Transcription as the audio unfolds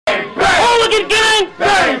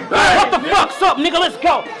up, nigga. Let's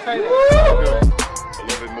go. A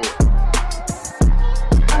little bit more.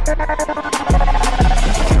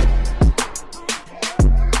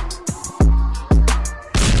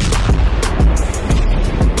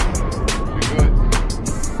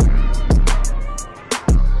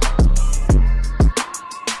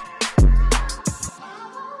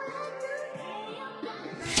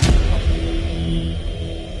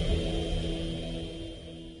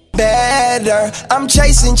 I'm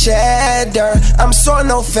chasing cheddar, I'm soaring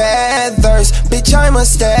no feathers, bitch I'm a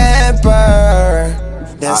stepper.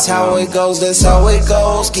 That's how it goes, that's how it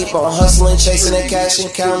goes. Keep on hustling, chasing that cash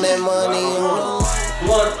and counting that money.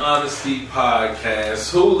 Blunt Honesty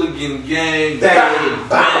Podcast, Hooligan Gang, bang,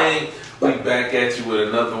 bang. We back at you with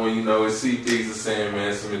another one. You know, it's C Things the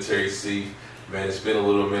Sandman, Cemetery C. Man, it's been a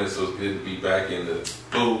little minute, so it's good to be back in the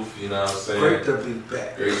booth. You know what I'm saying? Great to be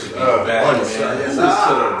back. Great to be back, man. Who's to the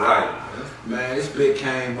right? Man, it's Big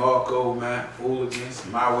Kane, Marco, man, Hooligans,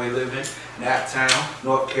 My Way Living, Naptown,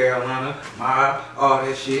 North Carolina, Mob, all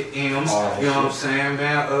that shit, M's, you know what I'm saying,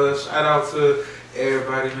 man? Shout out to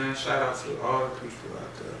everybody, man. Shout out to all the people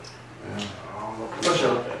out there. Man, For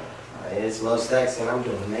sure. It's Love Stacks, and I'm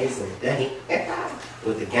doing amazing today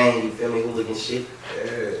with the gang, you feel me? Hooligan shit.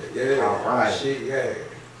 Yeah. All right. Shit, yeah.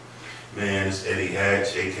 Man, it's Eddie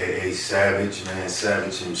Hatch, a.k.a. Savage, man,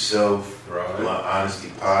 Savage himself. Right. Blunt Honesty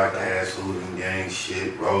Podcast, Hooligan Gang,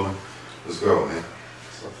 shit, rolling. Let's go, man.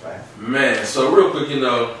 So fast. Man, so real quick, you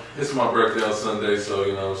know, it's my birthday on Sunday, so,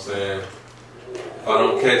 you know what I'm saying, if I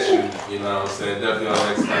don't catch you, you know what I'm saying, definitely on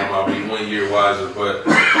next time I'll be 1 year wiser, but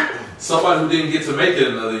somebody who didn't get to make it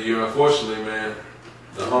another year, unfortunately, man,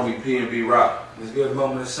 the homie PNB Rock. Let's get a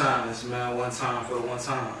moment of silence, man. One time for the one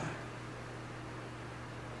time.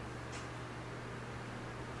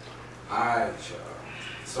 Alright, y'all.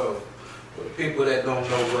 So, for the people that don't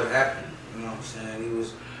know what happened, you know what I'm saying, he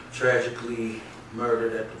was tragically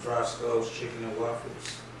murdered at the Roscoe's Chicken and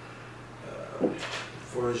Waffles.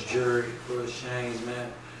 For his jewelry, for his chains,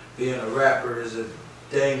 man. Being a rapper is a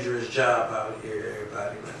dangerous job out here,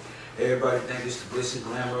 everybody. Like, everybody think it's the glitz and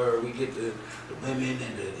glamour, we get the women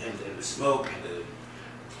and the smoke and the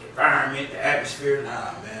environment, the atmosphere.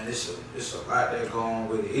 Nah, man, it's a lot that going on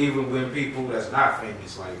with it. Even when people that's not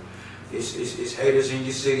famous, like, it's haters in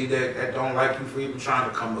your city that don't like you for even trying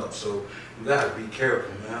to come up. So you gotta be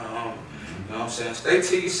careful, man. You know what I'm saying? Stay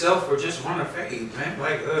to yourself or just run a fade, man.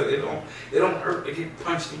 Like it don't hurt to get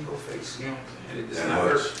punched in your face. You know what I'm saying? It does not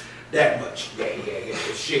hurt that much. Yeah.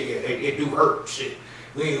 Shit, it do hurt. Shit,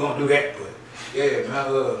 we ain't gonna do that, but yeah,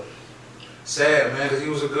 man. Sad, man, because he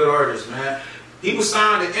was a good artist, man. He was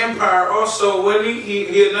signed to Empire also, wasn't he?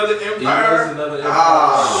 He another Empire? He was another Empire.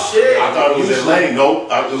 Ah, shit. I thought it was Atlantic. Nope.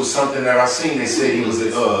 It was something that I seen. They said he was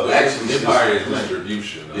actually Empire is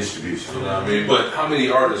distribution. Distribution. You know what I mean? But how many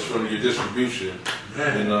artists from your distribution?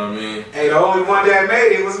 Man. You know what I mean? Hey, the only one that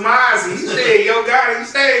made it was Mozzie. He stayed, yo, God, he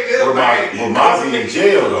stayed good, man. Well, Mozzie in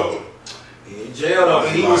jail, though. He in jail, though,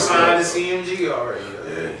 but he was signed to CMG already.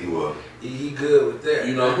 Yeah, he was. He good with that.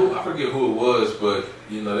 You know, I forget who it was, but,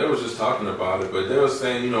 you know, they was just talking about it, but they were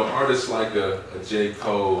saying, you know, artists like a J.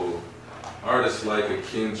 Cole, artists like a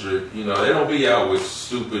Kendrick, you know, they don't be out with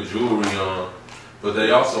stupid jewelry on, but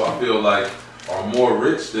they also, I feel like, are more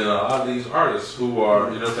rich than a lot of these artists who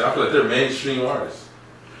are, you know what I'm saying? I feel like they're mainstream artists.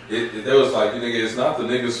 There was like, nigga, it's not the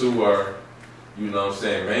niggas who are, you know what I'm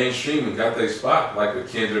saying, mainstream and got their spot, like a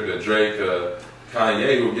Kendrick, a Drake, a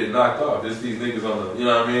Kanye who get knocked off. It's these niggas on the, you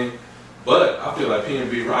know what I mean? But I feel like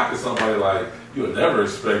PNB Rock is somebody like, you would never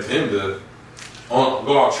expect him to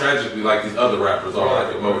go out tragically like these other rappers are,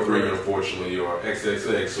 like a Mo3 unfortunately, or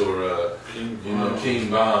XXX, or King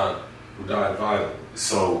Von, who died violently.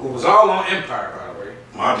 So it was all on Empire, by the way.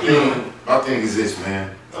 My thing is this,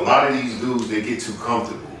 man. A lot of these dudes, they get too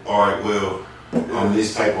comfortable. All right, well, I'm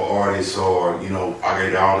this type of artist, or, you know, I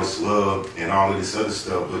get all this love and all of this other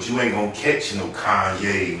stuff, but you ain't gonna catch no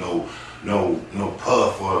Kanye, no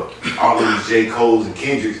Puff, or all of these J. Cole's and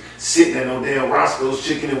Kendricks sitting at no damn Roscoe's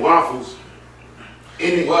Chicken and Waffles.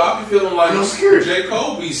 Well, I be feeling like scared. J.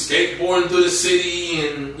 Cole be skateboarding through the city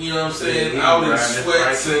and, you know what I'm saying, out in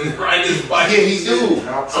sweats and riding his bike. Yeah, he do.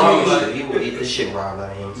 He will get the shit robbed out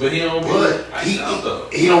of him. But he don't be iced out, though.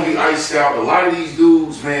 He don't be iced out. A lot of these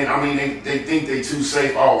dudes, man, I mean, they think they too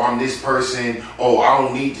safe. Oh, I'm this person. Oh, I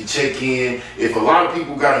don't need to check in. If a lot of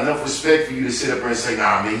people got enough respect for you to sit up there and say,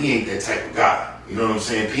 nah, man, he ain't that type of guy. You know what I'm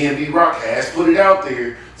saying? PNB Rock has put it out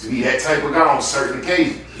there to be that type of guy on certain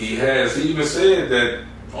occasions. He has. He even said that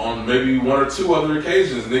on maybe one or two other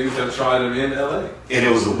occasions, niggas have tried him in L.A. And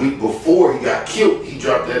it was a week before he got killed. He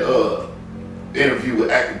dropped that interview with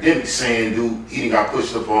Academics saying, dude, he got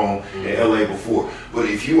pushed up on in L.A. before. But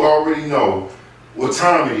if you already know what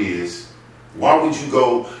time it is, why would you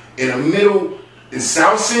go in the middle, in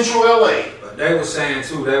South Central LA? But they were saying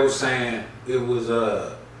too, it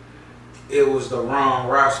was the wrong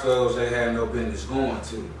Roscoe's they had no business going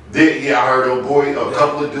to. Yeah, I heard a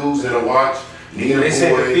couple of dudes that I watched. Nina They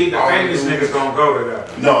said Boy, the all famous dudes. niggas gonna go to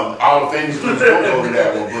that. No, all the famous dudes don't go to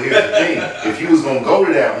that one. But here's the thing: if you was gonna go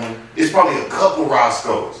to that one, it's probably a couple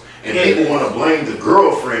Roscoe's, and people want to blame the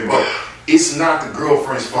girlfriend, but it's not the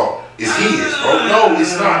girlfriend's fault. It's his, bro. No,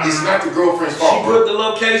 it's not. It's not the girlfriend's fault, She bro. put the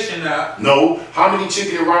location out. No, how many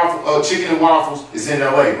chicken and waffles is in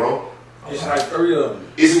LA, bro? It's like 3 of them.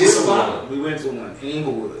 It's a We lot. went to one in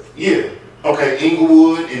Inglewood. Yeah. Okay,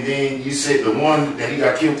 Inglewood, and then you said the one that he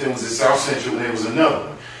got killed in was in South Central, and there was another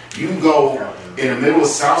one. You go in the middle of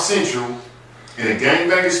South Central, in a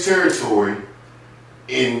gangbanger's territory,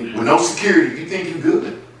 with no security, you think you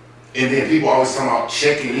good? And then people always talking about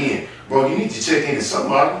checking in. Bro, you need to check in to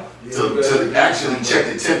somebody to actually check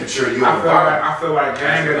the temperature of your environment. I feel like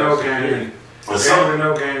gang or no gang. Or Gang something. or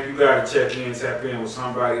no gang, you gotta check in, tap in with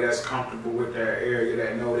somebody that's comfortable with that area,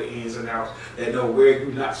 that know the ins and outs, that know where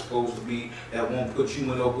you're not supposed to be, that won't put you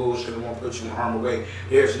in no bullshit, and won't put you in harm's way.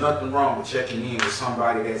 There's nothing wrong with checking in with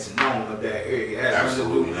somebody that's known of that area. It has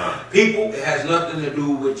Absolutely nothing to do not. people. It has nothing to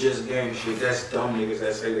do with just gang shit. That's dumb niggas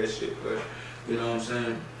that say that shit, but you know what I'm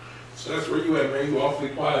saying. So that's where you at, man. You awfully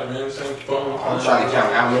quiet, man. This ain't phone. I'm trying to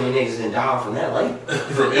count how many niggas in died from that lake.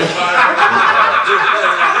 From Empire.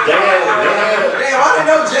 Damn, I didn't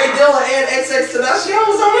know Jay Dilla and XX Tedashio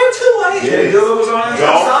was on there too. Like, Yeah. Dilla was on it.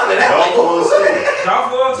 Dolph was too. Dolph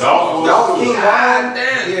was. Dolph, King Von,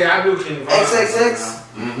 Damn. Yeah, I do King Von. XXX,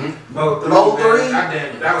 Mo 3.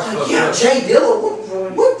 That was fucked Yeah, up. Jay Dilla.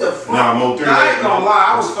 What the fuck? Nah, Mo 3. I ain't gonna lie,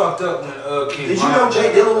 I was fucked up when King Did you Von. know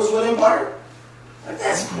Jay Dilla was with Empire? Like,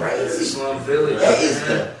 that's crazy. Slum Village.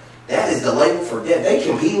 That is the label for Death. They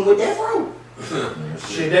competing with Death Row.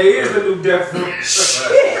 Shit, they is the new Death Row.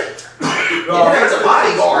 Shit. It ain't the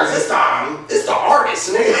bodyguards this time. It's the artists,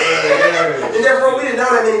 nigga. And Death Row, we didn't know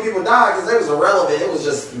that many people died because it was irrelevant. It was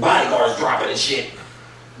just bodyguards dropping and shit.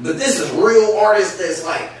 But this is real artists that's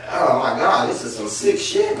like, oh my god, this is some sick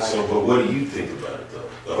shit. Like, So, but what do you think about it though?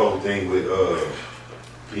 The whole thing with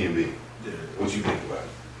PNB. What you think about it?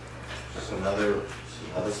 it's another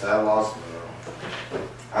style loss, man.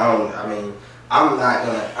 I'm not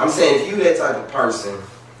gonna. I'm saying if you that type of person,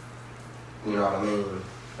 you know what I mean,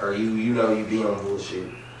 or you know you be on bullshit,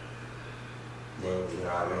 then you know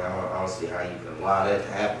what I mean. I don't see how you can allow that to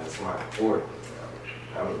happen to somebody important.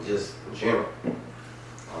 You know? I mean, just in general, I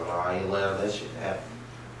don't know how you allow that shit to happen.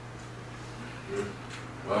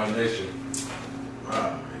 Wild Nation.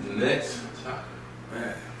 Next topic.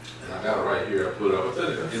 Man. And I got it right here. I put it up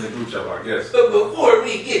in the group chat, I guess. But before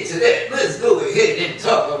we get to that, let's go ahead and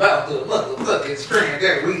talk about the motherfucking strand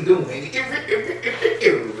that we doing.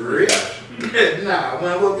 Nah,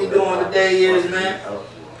 man, what we doing today is, man,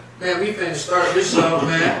 we finna start this off,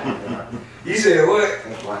 man. You said what?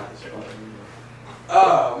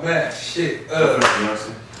 Oh, man, shit.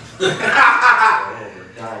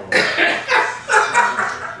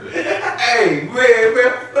 Hey, man,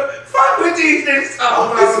 fuck with these niggas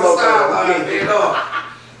talking about the sideline, man.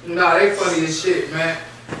 Nah, they funny as shit, man.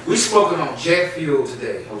 We smoking on jet fuel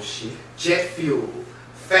today. Oh shit. Jet fuel.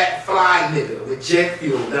 Fat fly nigga with jet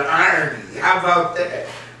fuel. The irony. How about that?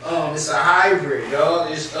 It's a hybrid,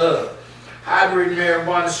 y'all. It's hybrid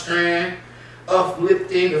marijuana strand.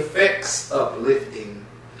 Uplifting effects. Uplifting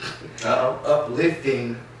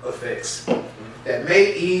effects that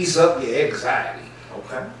may ease up your anxiety.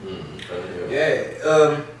 Okay.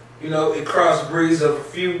 Yeah. You know, it crossbreeds of a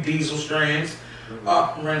few diesel strands,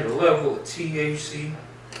 operating a level of THC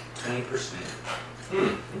 20%.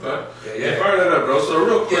 Okay. Yeah, fire that up, bro. So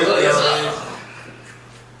real quick,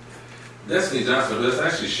 Destiny Johnson, but it's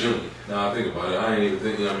actually Shuni. Now I think about it, I ain't even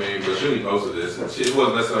thinking, you know what I mean? But Shuni posted this, and it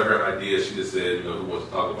wasn't necessarily her idea. She just said, you know, who wants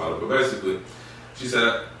to talk about it. But basically, she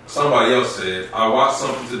said, somebody else said, I watched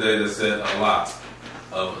something today that said a lot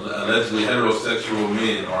of allegedly heterosexual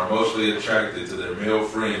men are emotionally attracted to their male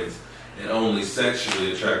friends and only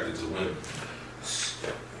sexually attracted to women.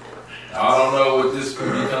 Now, I don't know what this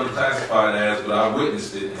could become classified as, but I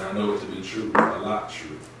witnessed it and I know it to be true, a lot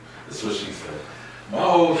true. That's what she said. My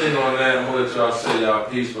whole thing on that, I'm gonna let y'all say y'all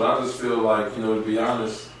piece, but I just feel like, you know, to be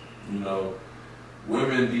honest, you know,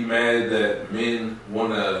 women be mad that men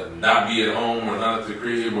want to not be at home or not at the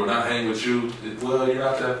crib or not hang with you. Well, you're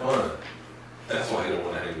not that fun. That's why he don't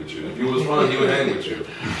want to hang with you. If you was fun, he would hang with you.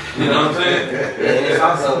 You know what I'm saying?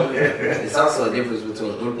 And it's also a difference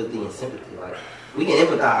between empathy and sympathy. Like, we can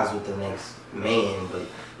empathize with the next man, but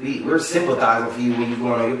we're sympathizing for you when you're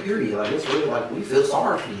going on your period. Like, it's really like we feel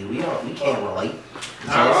sorry for you. We can't relate.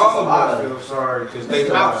 Not all of us feel sorry because they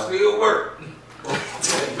mouth still work.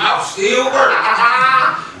 Mouth still work.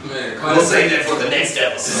 Man, We'll save that for the next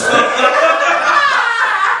episode.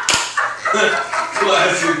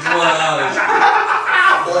 classic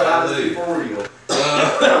For real.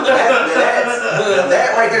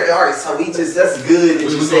 That right there. All right, so that's good that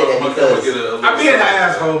you said that because I'm being an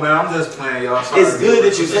asshole, man. I'm just playing, y'all. Sorry. It's good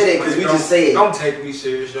that you said that because we just said. Don't take me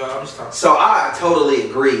serious, y'all. I'm stopping. So I totally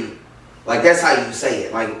agree. Like, that's how you say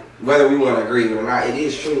it. Like, whether we want to agree with it or not, it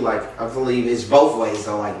is true. Like, I believe it's both ways.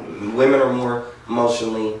 So, like, women are more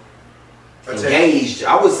emotionally engaged.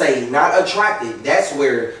 I would say not attracted. That's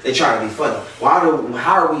where they try to be funny.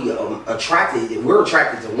 How are we attracted? We're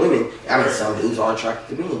attracted to women. I mean, some dudes are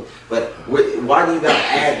attracted to men. But why do you got to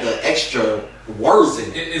add the extra words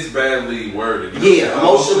in it? It's badly worded. Yeah,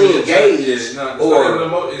 emotionally engaged. It's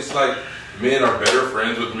like men are better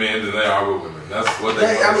friends with men than they are with women. That's what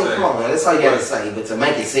they I mean, say. come on, man. That's all you got to say. But to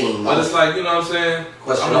make it seem but it's like, you know what I'm saying?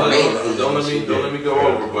 Don't let me go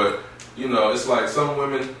over. But, you know, it's like some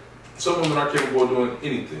women are capable of doing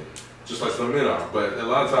anything, just like some men are. But a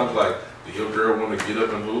lot of times, like, do your girl want to get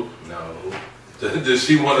up and hoop? No. Does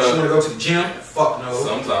she want to go to the gym? Fuck no.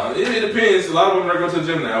 Sometimes. It depends. A lot of women are going to the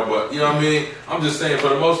gym now, but, you know what I mean? I'm just saying, for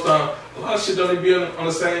the most time, a lot of shit don't even be on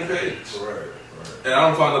the same page. Right. And I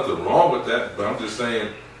don't find nothing wrong with that, but I'm just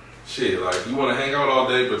saying, shit, like, you want to hang out all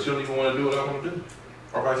day, but you don't even want to do what I want to do.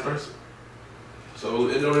 Or vice versa. So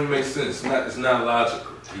it don't even make sense. It's not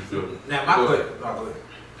logical. You feel me? Now, Go ahead.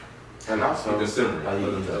 And also,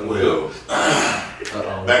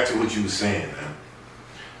 back to what you were saying, man.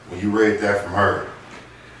 When you read that from her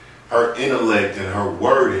intellect and her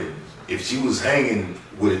wording, if she was hanging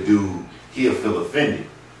with a dude, he'll feel offended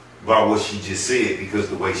by what she just said because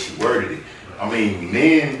the way she worded it. I mean,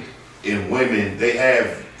 men and women, they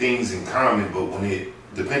have things in common, but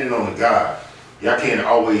depending on the guy, y'all can't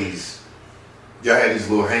always, y'all have these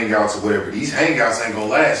little hangouts or whatever. These hangouts ain't gonna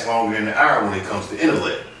last longer than an hour when it comes to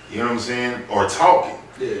intellect. You know what I'm saying? Or talking.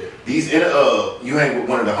 Yeah. You hang with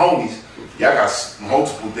one of the homies, y'all got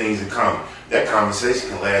multiple things in common. That conversation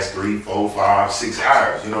can last 3, 4, 5, 6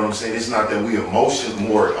 hours. You know what I'm saying? It's not that we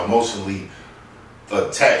more emotionally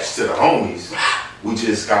attached to the homies. We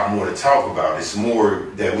just got more to talk about. It's more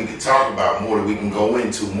that we can talk about, more that we can go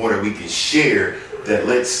into, more that we can share that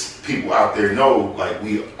lets people out there know, like,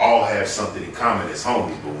 we all have something in common as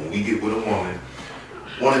homies. But when we get with a woman,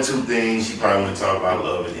 1 or 2 things, she probably want to talk about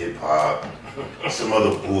love and hip hop, some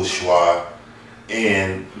other bullshit,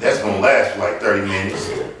 and that's going to last for like 30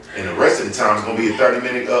 minutes. And the rest of the time, it's going to be a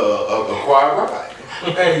 30-minute quiet ride.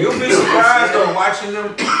 Hey, you'll be surprised though watching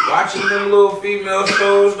them little female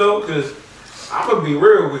shows though, because I'm going to be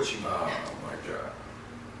real with you. Oh my God.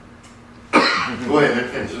 Go ahead, man.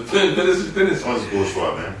 Finish. Finish. On this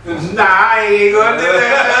bullshit, man. Nah, I ain't going to do that.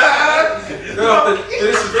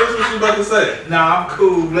 Finish what you about to say. Nah, I'm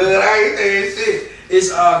cool, blood. I ain't saying shit. It's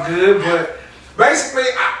all good, but basically,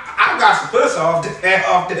 I got some puss off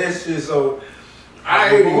that shit, so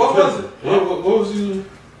I ain't. What was it? What was you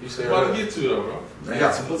said about to get to though, bro? you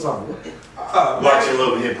got some puts on what? Watching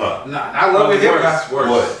Love and Hip Hop. Nah, I love it hip hop.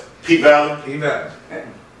 What? Pete Valley? He better.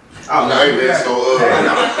 Oh, no, man. So,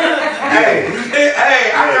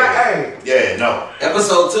 yeah, no.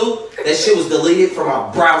 Episode 2, that shit was deleted from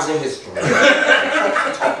our browsing history. You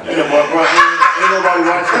know, bro, ain't nobody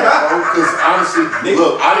watching that, bro. Because honestly,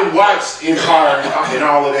 look, I didn't watch Empire and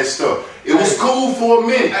all of that stuff. It was cool for a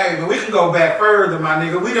minute. Hey, but we can go back further, my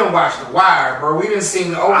nigga. We done watched The Wire, bro. We done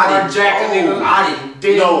seen the Omar Jack nigga.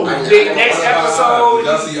 Next episode.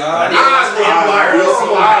 Y'all see Oz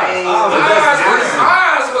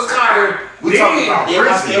was kind of. We talking about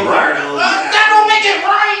prison, right? That don't make it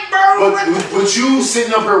right, bro. But you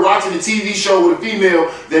sitting up here watching a TV show with a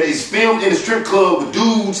female that is filmed in a strip club with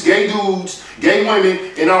dudes, gay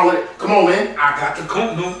women, and all that. Come on, man. I got the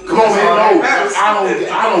kundum. Come on, man. No,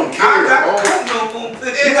 I don't care. I got the kundum.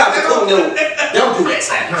 You got the cook noodle. Don't do that,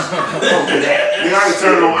 Savage. Don't do that. Man, I can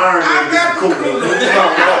turn on Iron Man. I got the kundum.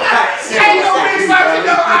 Ain't no bitch fucking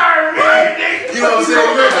no Iron Man, nigga. You know what I'm saying?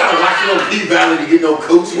 You ain't gotta watch no P-Valley to get no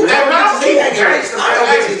coochie. That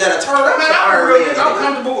turn up to Iron Man. I'm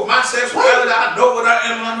comfortable with my sexuality. I know what I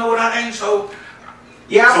am and I know what I ain't. So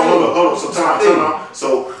yeah. So hold on. So time out.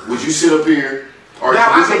 So would you sit up here? Or now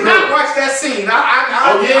I did not watch that scene. You know what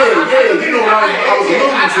I was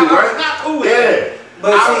alluding to, right? Not cool. Yeah.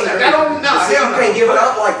 But see, you can't give it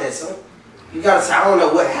up like that, son. You gotta say, I don't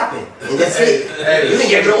know what happened. And that's it. Hey, You didn't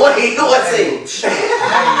get it away. What's it?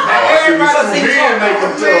 Everybody seen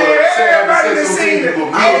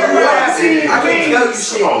I can't tell you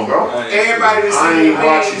shit. Come on, bro. Everybody I ain't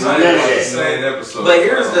watching none of that. Same episode. But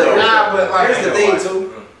here's the here's the thing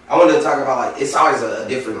too. I wanted to talk about like it's always a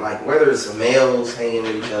different like whether it's males hanging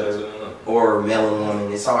with each other or male and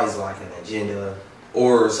woman, it's always like an agenda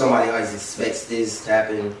or somebody always expects this to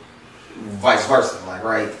happen, vice versa. Like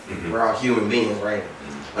right, we're all human beings, right?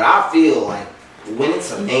 But I feel like when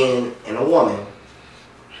it's a man and a woman,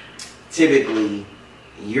 typically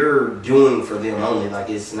you're doing for them only. Like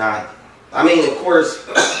it's not. I mean, of course,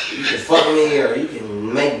 you can fuck me or you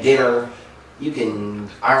can make dinner, you can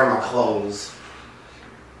iron my clothes.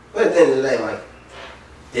 But at the end of the day, like,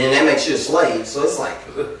 then that makes you a slave. So it's like,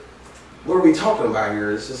 what are we talking about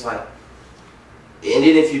here? It's just like, and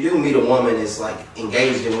then if you do meet a woman that's like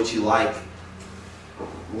engaged in what you like,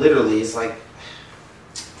 literally, it's like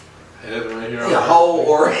a hoe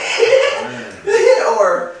or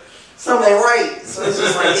or something ain't right. So it's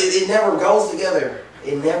just like it never goes together.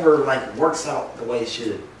 It never like works out the way it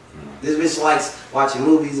should. This bitch likes watching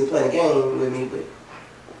movies and playing a game with me, but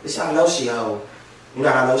bitch, I know she a hoe. You know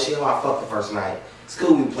how I know she a hoe? I fucked the first night. It's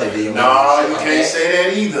cool we play video games. No, you can't say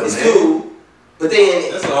that either, it's man. cool. But then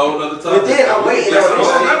that's a whole other topic. But then I'm waiting on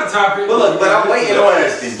this shit. topic. But look, but I'm waiting on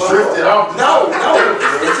this. Drifted off. No,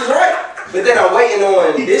 this is right. But then I'm waiting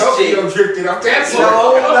on this shit. Drifted off. That's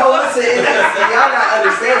No, listen. Y'all not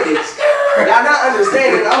understanding. Y'all not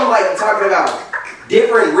understanding. I'm like talking about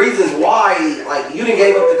different reasons why, like, you done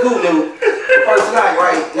gave up the Kunu the first night,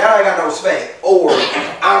 right? Now I got no respect. Or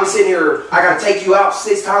I'm sitting here, I gotta take you out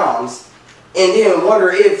 6 times and then wonder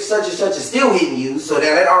if such and such is still hitting you, so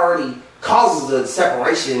that already causes a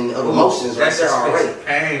separation of emotions right there already.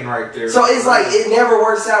 Pain right there. So it's like, it never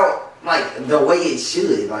works out like the way it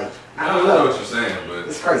should. Like, I don't know what you're saying, but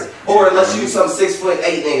it's crazy. Or unless you some 6'8"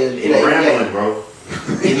 nigga in a Rambling, bro.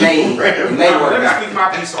 It may work. Let me speak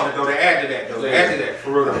my piece on it though. To add to that,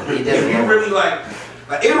 for real. If you really like,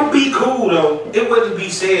 it'll be cool though. It wouldn't be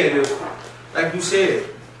said if, like you said,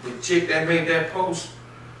 the chick that made that post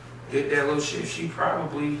did that little shit. She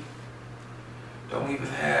probably don't even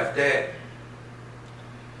have that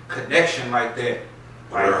connection like that.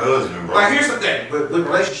 Like her husband, bro. Like here's the thing with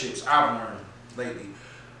relationships I've learned lately.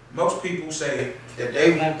 Most people say that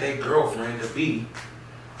they want their girlfriend to be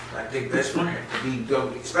like their best friend, to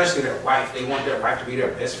be, especially their wife. They want their wife to be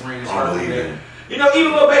their best friend. You know,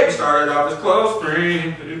 even Lil Baby started off as close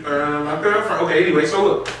friend, my girlfriend. Okay, anyway, so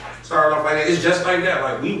look, started off like that. It's just like that.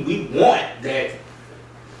 Like we want that.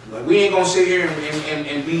 Like we ain't gonna sit here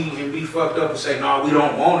and be fucked up and say no, we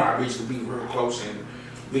don't want our bitch to be real close and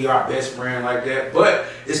be our best friend like that. But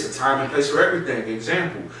it's the time and place for everything.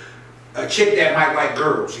 Example, a chick that might like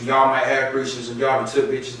girls and y'all might have threesomes and y'all took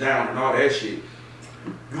bitches down and all that shit.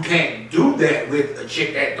 You can't do that with a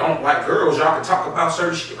chick that don't like girls. Y'all can talk about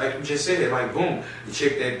certain shit, like you just said. Like, boom, the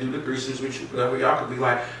chick that do the threesomes with you, whatever, y'all could be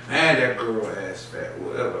like, man, that girl ass fat,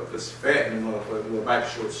 whatever. If it's fat and motherfucker, little bike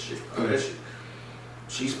shorts shit, all that shit.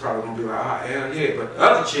 She's probably gonna be like, ah, hell yeah. But the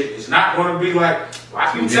other chick is not gonna be like,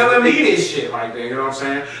 why you telling me this shit like that? You know what I'm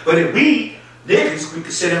saying? But if we niggas, we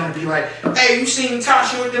could sit down and be like, hey, you seen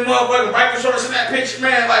Tasha with them motherfucking biker shorts in that picture,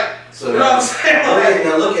 man? Like, so you know what I'm saying?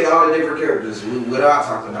 Now look at all the different characters. What I'm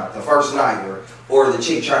talking about, the first night, or the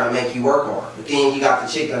chick trying to make you work hard. But then you got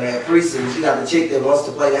the chick that had threesomes. You got the chick that wants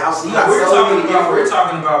to play the house. You got we're so talking many about, different we're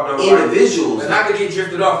talking about those individuals. Like, not to get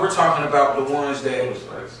drifted off. We're talking about the ones that.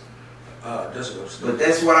 But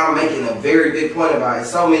that's what I'm making a very big point about.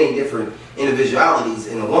 It's so many different individualities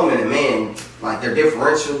in a woman and man. Like their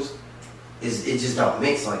differentials, it just don't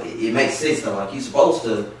mix. Like it makes sense though. Like you're supposed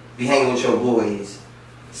to be hanging with your boys,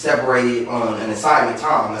 separated on an assignment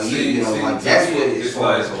time. Now, you know, like that's what as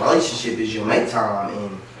far as a relationship is. You'll make time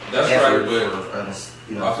and that's effort right, but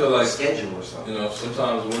you know, I feel like schedule or something. You know,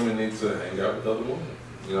 sometimes women need to hang out with other women.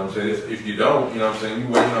 You know what I'm saying? If you don't, you know what I'm saying, you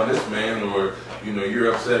waiting on this man, or you know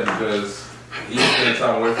you're upset because he's spending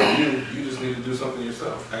time away from you. You just need to do something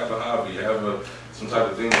yourself. Have a hobby. Have some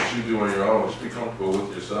type of thing that you do on your own. Just be comfortable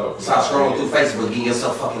with yourself. Stop scrolling through Facebook, getting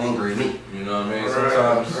yourself fucking angry at me. You know what I mean?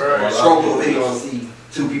 Sometimes scroll through a video and see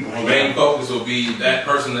two people hanging out. Main focus will be that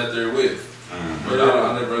person that they're with. But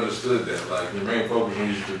I never understood that. Like your main focus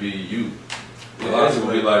needs to be you. A lot of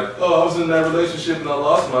people be like, oh, I was in that relationship and I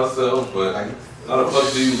lost myself, but how the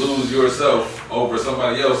fuck do you lose yourself over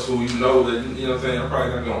somebody else who you know that, you know what I'm saying, I'm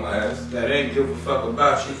probably not gonna last. That ain't give a fuck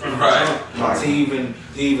about you from right. To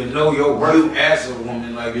even know your worth as a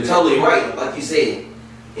woman. Like you're totally right. Like you said,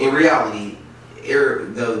 in reality,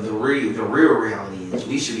 the real reality is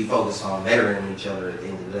we should be focused on bettering each other at the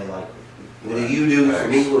end of the day. Like What do you do for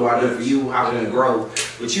me? What do I do for you? How can we grow?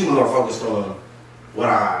 But you more focused on what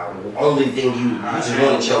only thing you just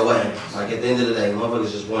want it your way. Like at the end of the day,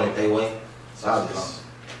 motherfuckers just want it their way. So I just,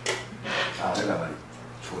 I got like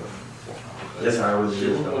 12. that's how I really Shit,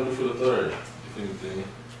 do. what want to do for the third? If anything.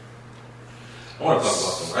 I want to talk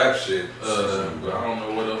about some rap shit, but I don't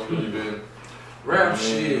know what else really been. Rap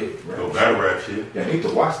shit. No battle rap shit. Yeah, I need to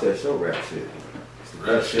watch that show, rap shit.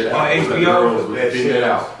 Rap shit. On HBO? Girls, that shit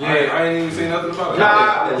out. Yeah, I ain't even seen nothing about it.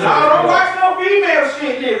 Nah, don't watch no female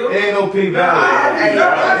shit, nigga. There ain't no P Hey, Valley.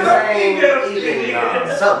 this ain't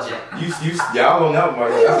even subject. Y'all don't know about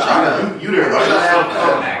it. You there like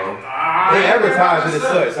that? They advertising it as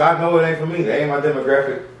such, so I know it ain't for me. That ain't my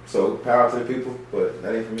demographic. So power to the people, but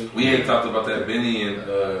that ain't for me. We ain't talked about that Benny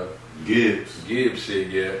and Gibbs shit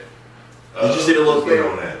yet. Did you see the little Stay clip?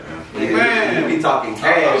 on that, man. Man, you be talking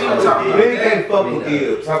cash. Benny can't fuck with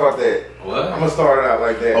Gibbs. How about that? What? I'm gonna start it out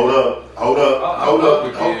like that. Hold up. I fuck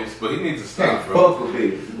with Gibbs, but he needs to stop, Can't bro. fuck with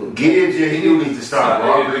Gibbs. Gibbs, yeah, he do need to stop,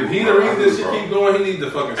 bro. If he the reason this shit keep going, he need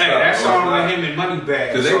to fucking stop. Hey, that bro. song with him and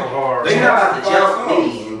Moneybag Cause is so hard. they You're not about to jump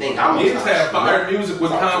me and think I'm Gibbs gonna had stop. fire music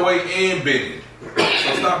with Conway and Benny.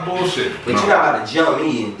 So stop bullshit. But you're not about to jump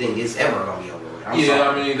me and think it's ever gonna be over. I'm Yeah, sorry.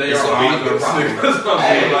 I mean, they It's are a beat big up problem. niggas. I'm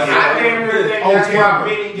saying, like, I didn't really think On that's why camera.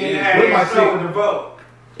 Benny didn't Yeah. have With my his show chick. to vote.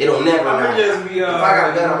 It'll never I'ma happen. just be, If I got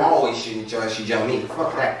a gun, I'm always shooting at your ass. You jump me.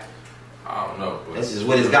 Fuck that. I don't know. But This is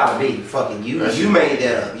what it's gotta be. Fucking you. That You shit- made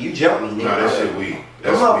that up. You jumped me, nigga. Nah, that shit weak. Them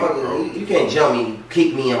That's weak, motherfuckers, bro. you can't jump me,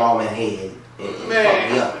 kick me in all my head, and fuck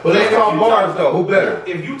me up. But let's talk bars though. Who better?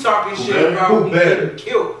 If you talking Who shit better? about Who me better? getting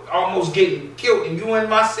killed, almost getting killed, and you in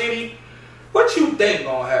my city, what you think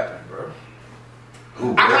gonna happen, bro?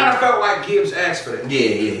 Who I better? kind of felt like Gibbs asked for that.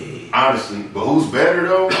 Yeah. Honestly, but who's better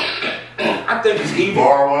though? I think it's even.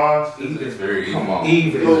 Bar wise? it's very easy. Come on.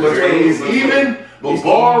 Even. It's even, but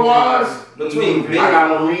bar wise, Between Benny, I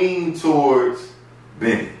gotta lean towards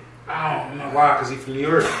Benny. I don't know why, because he from New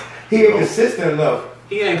York. He ain't consistent enough.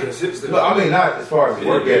 He ain't consistent. But I mean, not as far as his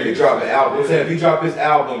work ethic. Dropping album. I'm saying if he drop his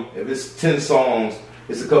album, if it's 10 songs,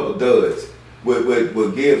 it's a couple duds.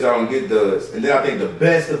 With Gibbs, I don't get duds. And then I think the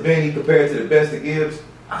best of Benny compared to the best of Gibbs,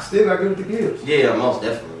 I still gotta give it to Gibbs. yeah, most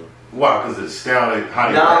definitely. Why? Because it's sounded how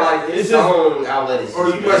they Nah, rap. like It's this just- song outlet is. Or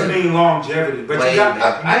you must mean longevity. But Way you got,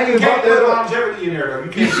 back. I ain't you even can't brought that put up. longevity in there, though. You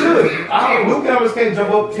You can't. should. I don't. Newcomers can't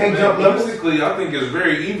jump up, can't jump levels. Musically, I think it's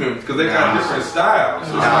very even because they got Nah. different styles.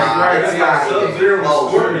 So it's Nah, like, right, it's they not got even Sub-Zero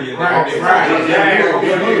close. Scorpion. Right, right.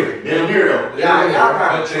 Damn near though. Yeah, y'all but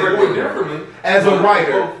kinda they do it tripping. differently. As a But-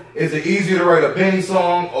 writer, is it easier to write a Benny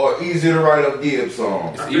song or easier to write a Gibbs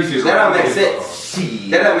song? It's easier. That don't make to sense.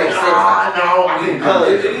 Shit. That doesn't make sense. No, I think Because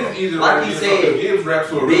It is easier. Like to he write said, Gibbs raps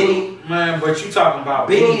to a Benny, Man, but you talking about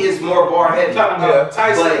Benny is more bar You heavy. talking Yeah, about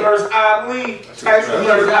Tyson but- versus Ali? Tyson He's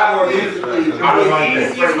versus got more Ali. musically. I didn't like that. I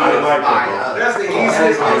didn't like that, That's the I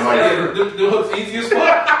easiest. didn't like Yeah, that. the hook's easy as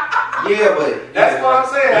fuck. Yeah, but That's what I'm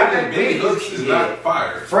saying. I think Benny Benny hooks is not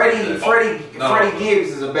fire. Freddie No. Gibbs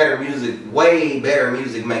is a better way better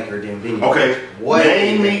music maker than Benny. Okay, Way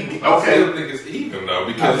name me. I Okay, still think it's even though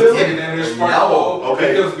because I feel it's like- getting in there spark. No.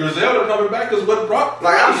 Okay. Because Griselda coming back is what brought.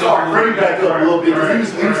 Like, I'm sorry. bring back up a little bit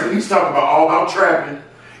because he was talking about all about trapping.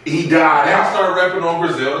 He died I out. started rapping on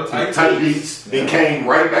Griselda Tight beats, then came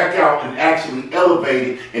right back out and actually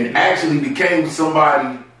elevated and actually became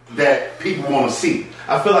somebody that people want to see.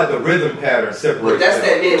 I feel like the rhythm pattern separates. But that's them.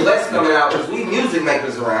 that Midwest coming out because we music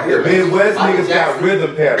makers around here. Midwest Michael niggas got Jackson,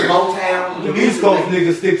 rhythm patterns. Motown. The East Coast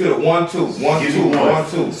niggas stick to the 1-2, 1-2, Give me one.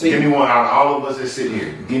 1-2. See- Give me one out of all of us that sit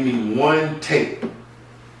here. Give me one tape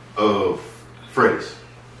of Freddie's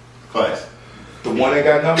class. The one that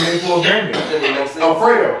got nominated for a Grammy.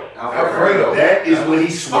 Alfredo. Alfredo. That is when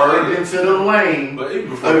he swerved into the lane But of even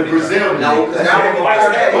before the he Brazilian. No, because That's now it.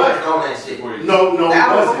 before that was on that shit. No, it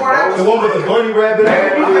That was wasn't, before that bro. The one with the bunny rabbit.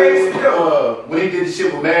 Mad on it? Lib, when he did the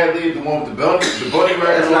shit with Mad Lib, the one with the bunny rabbit,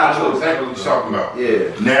 That's not I know true. exactly what you're talking about.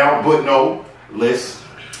 Yeah. Now, but no, let's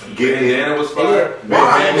get it. Bandana was fire.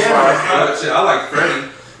 Bandana was fire. Shit, I like Freddie.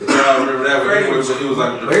 I remember that when he was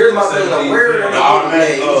like. But here's my thing, like, where are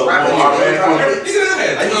Automatic, they Nigga,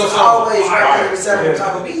 that had Like, 12 he's songs. always Fire. rapping the same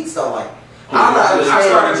type of beats though. Like, I'm not I understanding.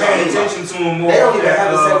 started paying attention to him more. They don't even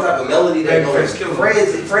have the same type of melody they know. Babyface Killer.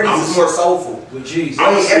 Freddie's is more soulful. With G's. I'm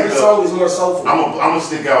Like, gonna every stick song is more soulful. I'm gonna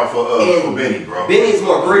stick out for And Benny, bro. Benny's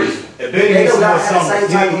more gritty. If Benny They needs do some not more have the summers.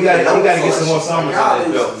 same type He of got to notes get on some more it. summers Y'all on his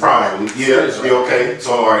is- belt. Probably, yeah, okay.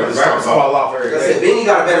 So all right, The let's talk rappers about. fall off every Like I said, day. Benny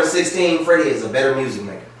got a better 16. Freddie is a better music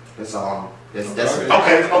maker. That's all. That's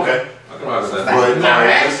Okay, okay. I can rock with that. But all right,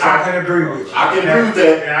 let's I talk. can agree with you. I can agree with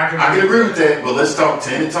that. And I can agree with that. But let's talk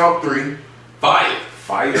 10 and talk 3. Fire.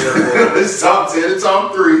 Fire. Let's talk 10 to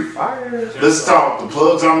top 3. Fire. Let's talk the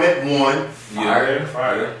plugs I'm at 1.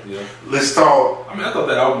 Fire. Yeah. Let's talk. I mean, I thought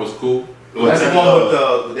that album was cool. That's the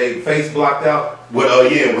one with they face blocked out.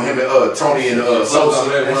 With him and Tony and Sosa.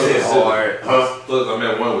 Plus, I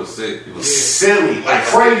met one was sick. It was Silly, like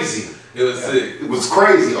crazy. It was sick. It was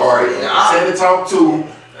crazy. All right, 10 to top 2.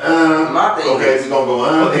 My thing okay, is, we're gonna go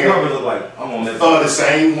What the there. cover look like? I'm on that. The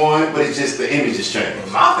same one, but it's just the image has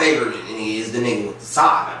changed. my favorite is the nigga with the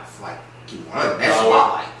side knife. Like, that's why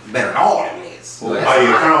I like better than all them niggas. Oh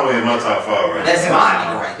yeah, Conway in my top 5 right That's now. my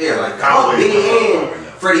nigga right there. Like, Conway Biggie in my top 5 and right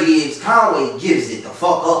now. Freddie Gibbs, Conway gives it the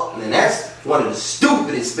fuck up. And that's one of the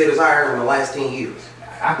stupidest spitters I heard in the last 10 years.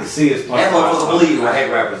 I can see his punch. That motherfucker bleed, I right?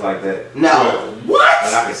 hate rappers like that. No. And What?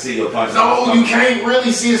 I can see your punch. No, you can't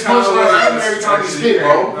really see his punchline every time he spit,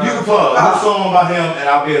 bro. You can plug a song by him, and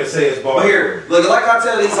I'll be able to say his bar. But here, look, like I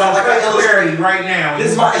tell these, like I illustrate right now.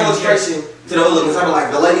 This is my illustration to the hood. I'm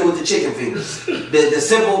like the lady with the chicken fingers, the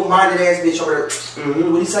simple-minded ass bitch over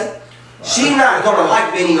there. What he say? She not gonna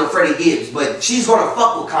like Benny or Freddie Gibbs, but she's gonna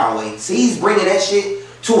fuck with Conway. So he's bringing that shit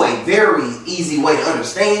to a very easy way to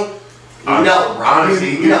understand. No, bro.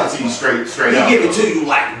 Honestly, he gives it to you straight out. He give it to you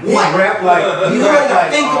like He what? rap like You don't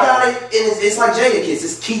even think about it, and it's like Jada Kiss.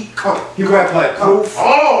 Just keep coming. He rap like Proof.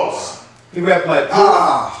 Oh! He rap like Proof.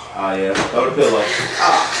 Ah, Yeah, throw the pillow.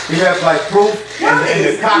 ah. He rap like Proof and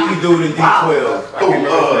the cocky dude in D12. I can't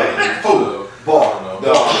remember his name. Bar.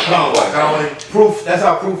 Conway. Proof. That's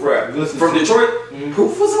how Proof rap. You listen From to Detroit,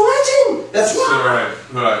 Proof was a legend. That's right.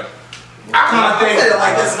 Right. I said it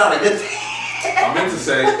like that's not a good thing. I meant to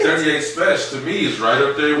say 38 Special to me is right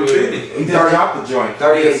up there with Benny. He did drop the joint.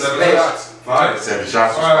 38 7 Special. shots. Fire. 7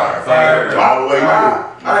 shots was Fire. fire. All the way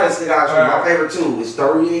through. Honestly, guys, my favorite too is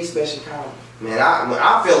 38 Special Conway. Man,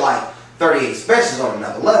 I feel like 38 Special is on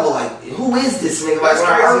another level. Like, who is this nigga? Like,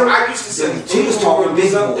 I used to say he was talking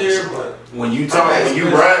big up boys. there, but When you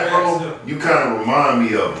rap, bro, you kind of remind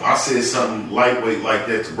me of him. I said something lightweight like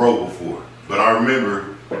that to bro before, but I remember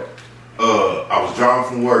I was driving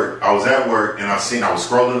from work. I was at work and I was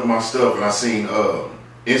scrolling to my stuff and I seen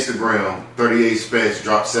Instagram 38 Special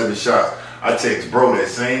drop 7 shots. I text bro that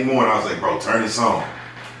same morning. I was like, bro, turn this on.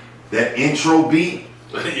 That intro beat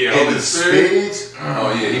Yeah, and the spinach.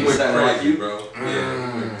 Oh yeah, he went Sound like crazy, you? bro.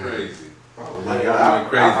 Yeah, he went crazy. Like, He went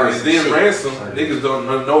crazy. And then Ransom, niggas don't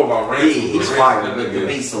know about Ransom. He's fire with the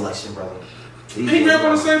beat selection, brother. He rap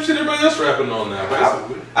on the same shit everybody else rapping on now,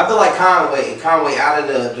 basically. I feel like Conway out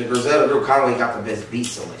of the Griselda group, Conway got the best beat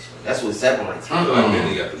selection. That's what separates him. I feel like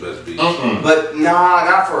Benny got the best beat. But nah,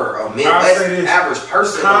 not for a I'll Midwest say this. average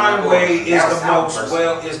person. Conway or is down the south most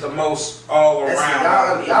person. is the most all That's-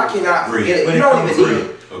 around. Y'all cannot Agree. forget it. When You it don't comes even to need it.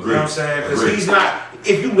 it. You know what I'm saying? Because he's not.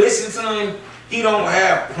 If you listen to him, he don't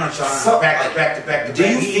have punchlines back to back to back to Do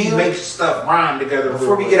back. you He feel- makes stuff rhyme together.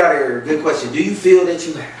 Before we get out of here, good question. Do you feel that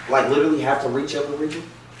you like literally have to reach up a region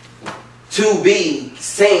to be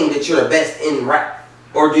saying that you're the best in rap,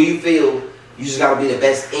 or do you feel you just gotta be the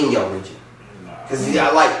best in your region? Because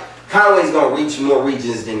like Conway's gonna reach more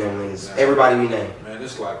regions than them niggas. Everybody we name. Man,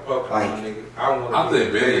 it's like Pokemon, Like, nigga. I I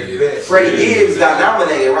think Benny is. best. Freddie Gibbs got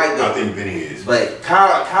nominated right I there, think Benny is. but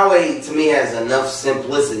Conway to me has enough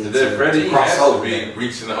simplicity And to, then Freddie cross has to over. be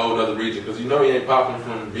reaching a whole other region because you know he ain't popping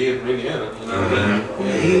from being from Indiana. You know what I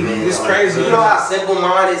mean? It's crazy. You know how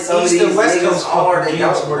simple-minded some of East these and West niggas Coast are. They fucking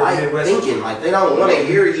don't more than like Midwest. thinking. Like they don't want to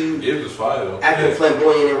hear you Gibbs was fire though. acting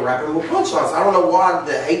flamboyant and rapping with punchlines. I don't know why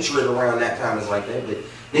the hatred around that kind is like that, but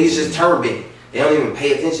niggas just turn big. They don't even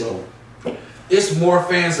pay attention. It's more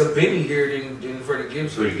fans of Benny here than Freddie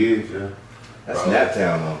Gibbs. Pretty good, yeah. That's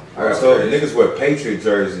Naptown though. I got told niggas wear Patriot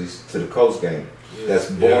jerseys to the Coast game. That's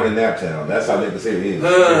born in Naptown. That's how niggas here is.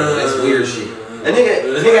 That's weird shit. A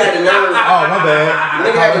nigga had the nerve. Oh my bad.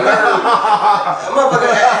 Nigga had the nerve. A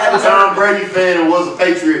motherfucker had the nerve. Tom Brady fan and was a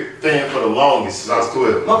Patriot fan for the longest since I was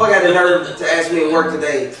 12. Motherfucker had the nerve to ask me at work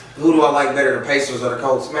today, who do I like better, the Pacers or the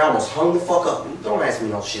Colts? Man, I almost hung the fuck up. Don't ask me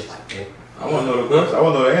no shit like that. I want to know the question. I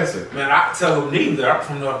want to know the answer. Man, I can tell him neither. I'm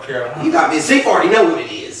from North Carolina. You got me. Zeke already know what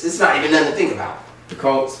it is. It's not even nothing to think about. The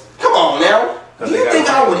Colts. Come on now. Do They you got think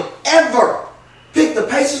it. I would ever pick the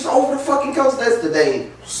Pacers over the fucking Colts? That's the day.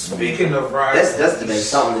 Speaking of rivals, That's the day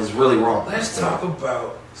something is really wrong. let's talk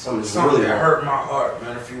about Something is something really that wrong. hurt my heart,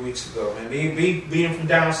 man, a few weeks ago, man. Being from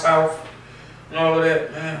down south and all of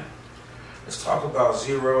that, man. Let's talk about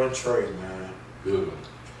Zero and Trey, man. Good one.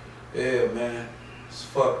 Yeah, man. It's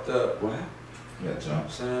fucked up. What? Yeah, You know John. what I'm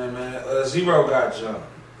saying, man? Zero got jumped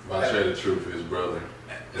If I tell the truth, his brother.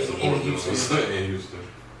 It's a In boy Houston. in Houston.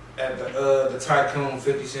 at the Tycoon,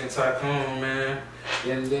 50 Cent Tycoon, man.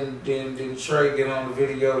 Then Trey get on the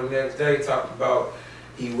video the next day talking about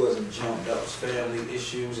he wasn't jumped up. His family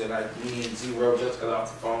issues, and like me and Zero just got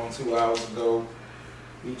off the phone 2 hours ago.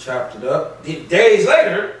 We chopped it up. Days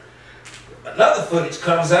later, another footage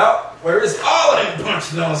comes out where it's all of them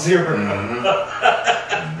punching on Zero.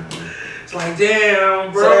 It's like,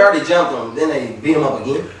 damn, bro. So they already jumped him, then they beat him up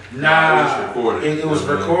again? Nah, it was recorded. It was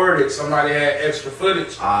recorded. Somebody had extra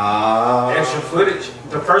footage. Extra footage.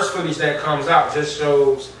 The first footage that comes out just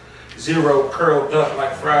shows Zero curled up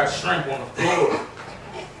like fried shrimp on the floor.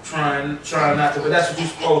 Trying not to, but that's what you're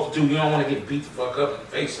supposed to do. You don't want to get beat the fuck up in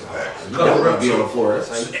the face. You don't want to be on the floor. That's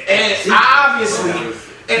how you... And obviously,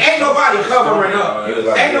 and ain't nobody covering up.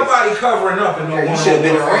 Ain't nobody covering up in no one-on-one. You should have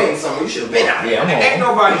been in the ring somewhere. You should have been out. Yeah, ain't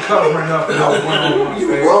nobody covering up in no one-on-one. You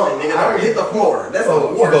run, nigga. I don't hit the floor. That's the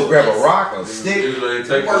worst. You go grab a rock or stick. Usually they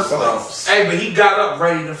take the stuff. Hey, but he got up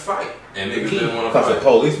ready to fight. And niggas didn't want to Because the fight.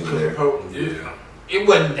 police was there. Yeah. It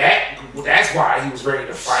wasn't that. That's why he was ready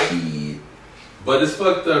to fight. Shit. But it's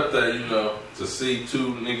fucked up that, you know, to see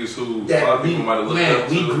two niggas who a lot That of we, people might have looked man, up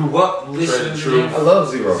we to. grew up listening to Truth. him. I love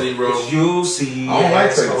Zero. Zero. You see, I don't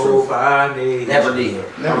like Trade the Truth. Never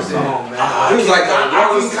did. Never did. He was like the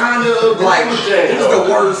worst, kind of like, he was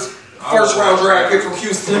the worst first round draft pick from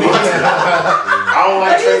Houston. I don't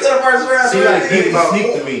like He was Trey. the first round See, draft like, pick. he was sneak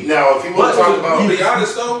to me. Now, if you want to talk about, To be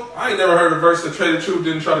honest though, I ain't never heard a verse that Trey the Truth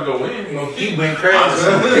didn't try to go in. You know, He went crazy.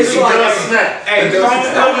 It's he like, does snap. Hey, he don't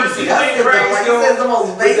he went crazy. like, he says the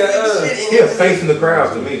most basic shit in He was facing the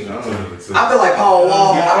crowd to me. I feel like Paul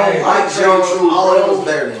Wall. I don't like Joe True. All of them was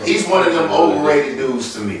better than him. He's one of them overrated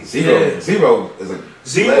dudes to me. Zero. Yeah. Zero is a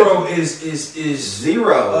Zero is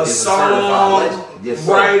Zero a is a certified song legend. Yes,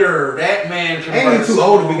 sir. writer. That man can Ain't write he a too song.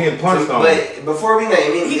 old to be getting punched on? But before we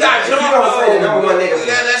name him, He got if you jumped, don't say the though. number one nigga Yeah,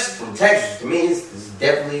 that's- from Texas, to me, it's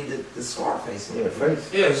definitely the Scarface. Yeah, face.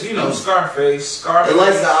 Yes, you know Scarface.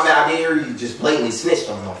 Unless I hear you just blatantly snitched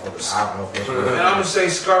on motherfuckers. I don't know if that's And I'm gonna say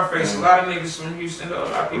Scarface. A lot of niggas from Houston, though, a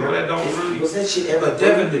lot of people that don't really. Was that shit ever? But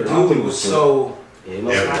Devin the Dude was so. Yeah, it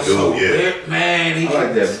must Devin have the been Dude, so- yeah. Man, he I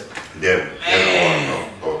like Devin. Devin. Man.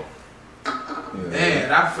 Oh.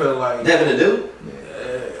 Man, I feel like Devin the Dude?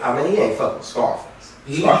 I mean, he ain't fucking with Scarface.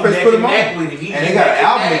 he Scarface neck put and him neck on. with him. He And they got an neck and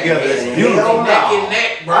album neck. together. It's Yeah, beautiful. hell Neck no. and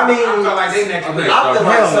neck, bro. I mean, I feel like they neck and neck. I feel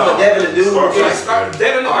like Hell some of no. Devin the Dude. Scarface.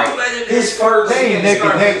 Devin the All Dude, right, his first. They ain't neck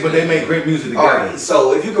and neck, but they make great music All together. right,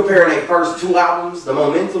 so if you compare their first two albums, the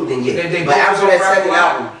momentum, then yeah. They But both after on that rap second a lot.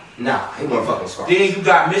 album, nah, he wasn't fucking Scarface. Then you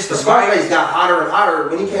got The Mr. Scarface Mike. got hotter and hotter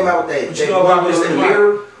when he came out with that. What you know about one Mr. in the Mike?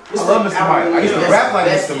 mirror. I love Mr. Mike. I used to rap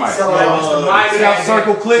like Mr. Mike. Mr. Mike. South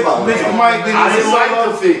Circle Click, Come on, Mr. man. Mike, then I he didn't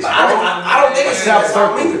like the fix. I don't think it's South South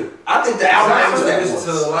Circle Circle. either. I think the album I after that used was.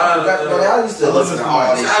 to listen to a lot of, I used to listen to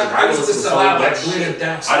all this shit. I used to listen to a lot of like Bleeding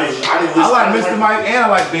Down. I didn't I listen. like Mr. Mike and I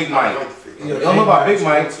like Big Mike. Y'all know about Big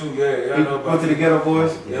Mike? too. Yeah, He know about went to the Ghetto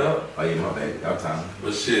Boys. Yeah. Oh yeah, my bad. Y'all time.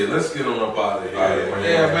 But shit, let's get on up out of here.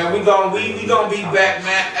 Yeah, man, we gonna be back,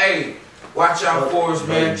 man. Hey, watch out for us,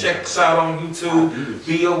 man. Check us out on YouTube.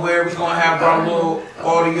 Be aware we gonna have our little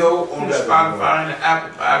audio on the Spotify and the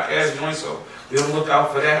Apple Podcast joint. So be on the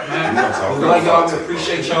lookout for that, man. We love y'all. We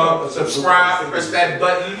appreciate y'all. Subscribe. Press that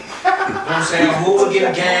button. You know what I'm saying?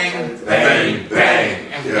 Hooligan gang. Bang,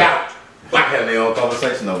 bang, and we out. They had their own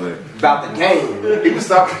conversation over there. About the game. He was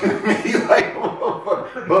talking to me like,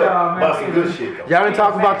 but about some good shit. Y'all didn't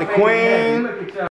talk about the Queen.